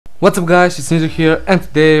What's up guys, it's Ninja here, and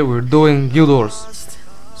today we're doing Guild Wars.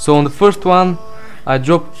 So on the first one, I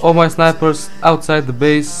drop all my snipers outside the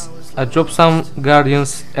base, I drop some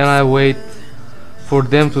guardians and I wait for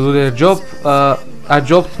them to do their job. I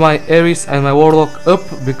dropped my Ares and my Warlock up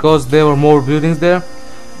because there were more buildings there,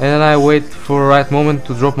 and then I wait for the right moment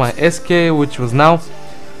to drop my SK, which was now.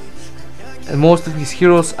 And most of his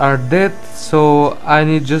heroes are dead, so I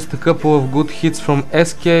need just a couple of good hits from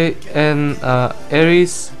SK and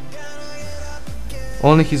Ares.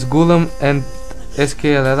 Only his Golem and SK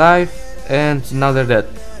are alive, and now they're dead.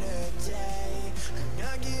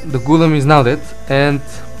 The Golem is now dead, and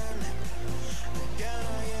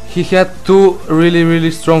he had two really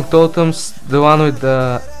strong totems, the one with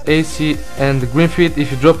the AC and the green feet.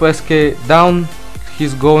 If you drop SK down,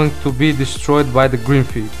 he's going to be destroyed by the green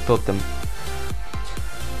feet totem.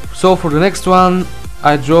 So for the next one,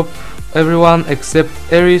 I drop everyone except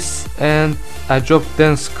Ares, and I drop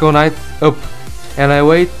then Skull Knight up, and I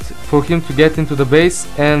wait for him to get into the base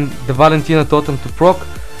and the Valentina totem to proc,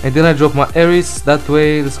 and then I drop my Ares. That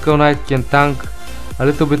way the Skull Knight can tank a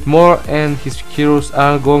little bit more and his heroes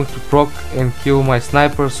aren't going to proc and kill my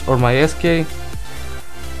snipers or my SK.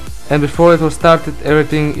 And before it was started,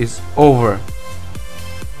 everything is over.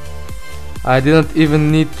 I didn't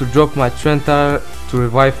even need to drop my Trentar to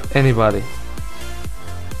revive anybody.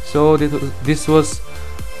 So this was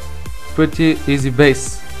pretty easy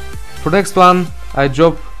base. For next one, I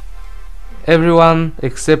drop everyone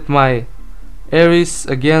except my Ares.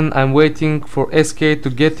 Again, I'm waiting for SK to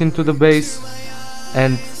get into the base,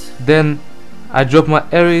 and then I drop my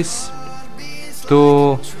Ares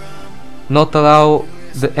to not allow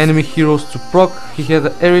the enemy heroes to proc. He had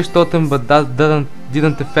the Ares totem, but that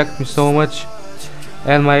didn't affect me so much,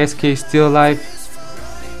 and my SK is still alive.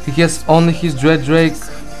 He has only his Dread Drake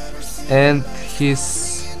and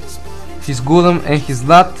his Golem and his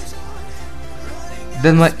Lat.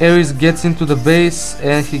 Then my Ares gets into the base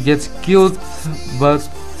and he gets killed, but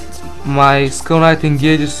my Skull Knight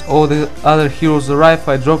engages all the other heroes arrive.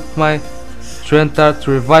 I dropped my Trentar to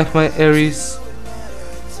revive my Ares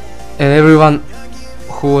and everyone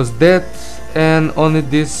who was dead, and only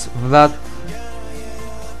this Vlad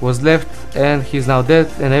was left, and he's now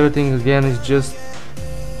dead, and everything again is just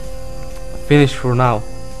finished for now.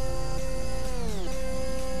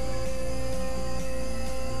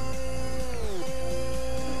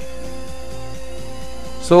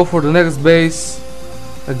 So for the next base,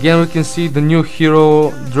 again we can see the new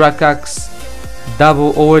hero Drakax,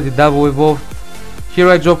 already double evolved. Here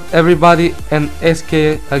I drop everybody and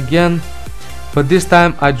SK again, but this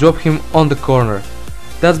time I drop him on the corner.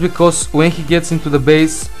 That's because when he gets into the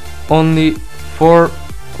base, only 4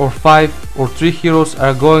 or 5 or 3 heroes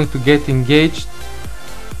are going to get engaged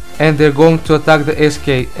and they're going to attack the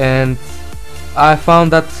SK, and I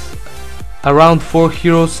found that around 4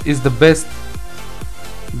 heroes is the best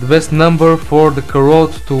number for the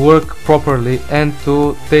corrode to work properly and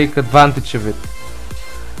to take advantage of it.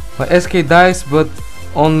 My SK dies, but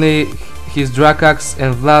only his Drakax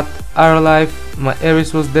and Vlad are alive. My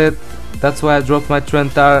Ares was dead, that's why I dropped my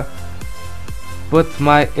Trentar, but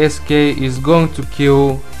my SK is going to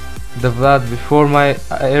kill the Vlad before my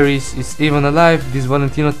Ares is even alive. This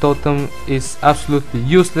Valentina totem is absolutely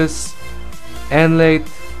useless and late,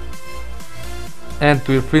 and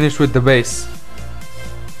we're finished with the base.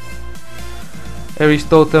 Ares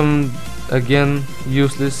totem again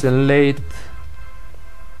useless and late.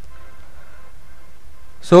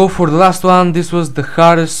 So for the last one, this was the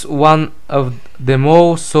hardest one of them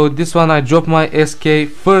all. So this one I drop my SK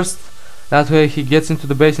first, that way he gets into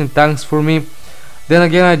the base and tanks for me. Then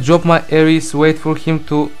again I drop my Ares, wait for him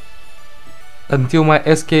until my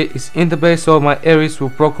SK is in the base, so my Ares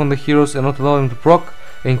will proc on the heroes and not allow him to proc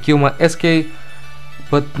and kill my SK.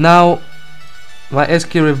 But now my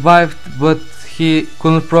SK revived, but he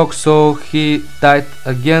couldn't proc, so he died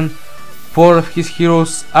again. 4 of his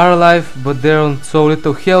heroes are alive, but they're on so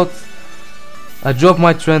little health. I drop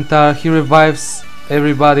my Trentar, he revives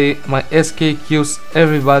everybody, my SK kills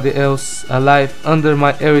everybody else alive under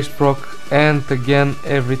my Ares proc, and again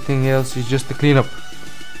everything else is just a cleanup.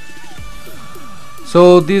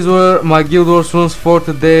 So these were my Guild Wars runs for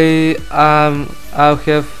today. I'll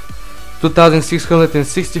have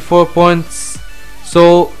 2664 points.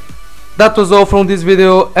 So that was all from this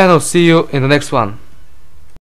video, and I'll see you in the next one.